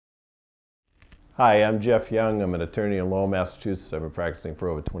Hi, I'm Jeff Young. I'm an attorney in Lowell, Massachusetts. I've been practicing for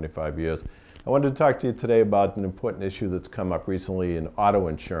over 25 years. I wanted to talk to you today about an important issue that's come up recently in auto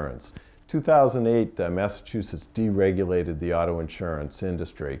insurance. 2008, Massachusetts deregulated the auto insurance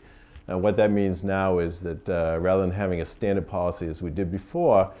industry. What that means now is that rather than having a standard policy as we did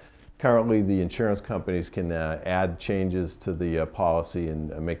before, currently the insurance companies can add changes to the policy and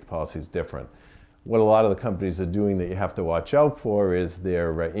make the policies different. What a lot of the companies are doing that you have to watch out for is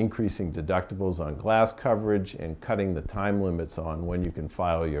they're increasing deductibles on glass coverage and cutting the time limits on when you can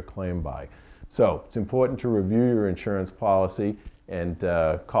file your claim by. So it's important to review your insurance policy and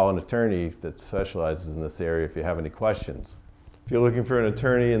call an attorney that specializes in this area if you have any questions. If you're looking for an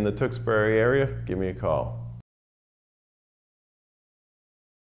attorney in the Tewksbury area, give me a call.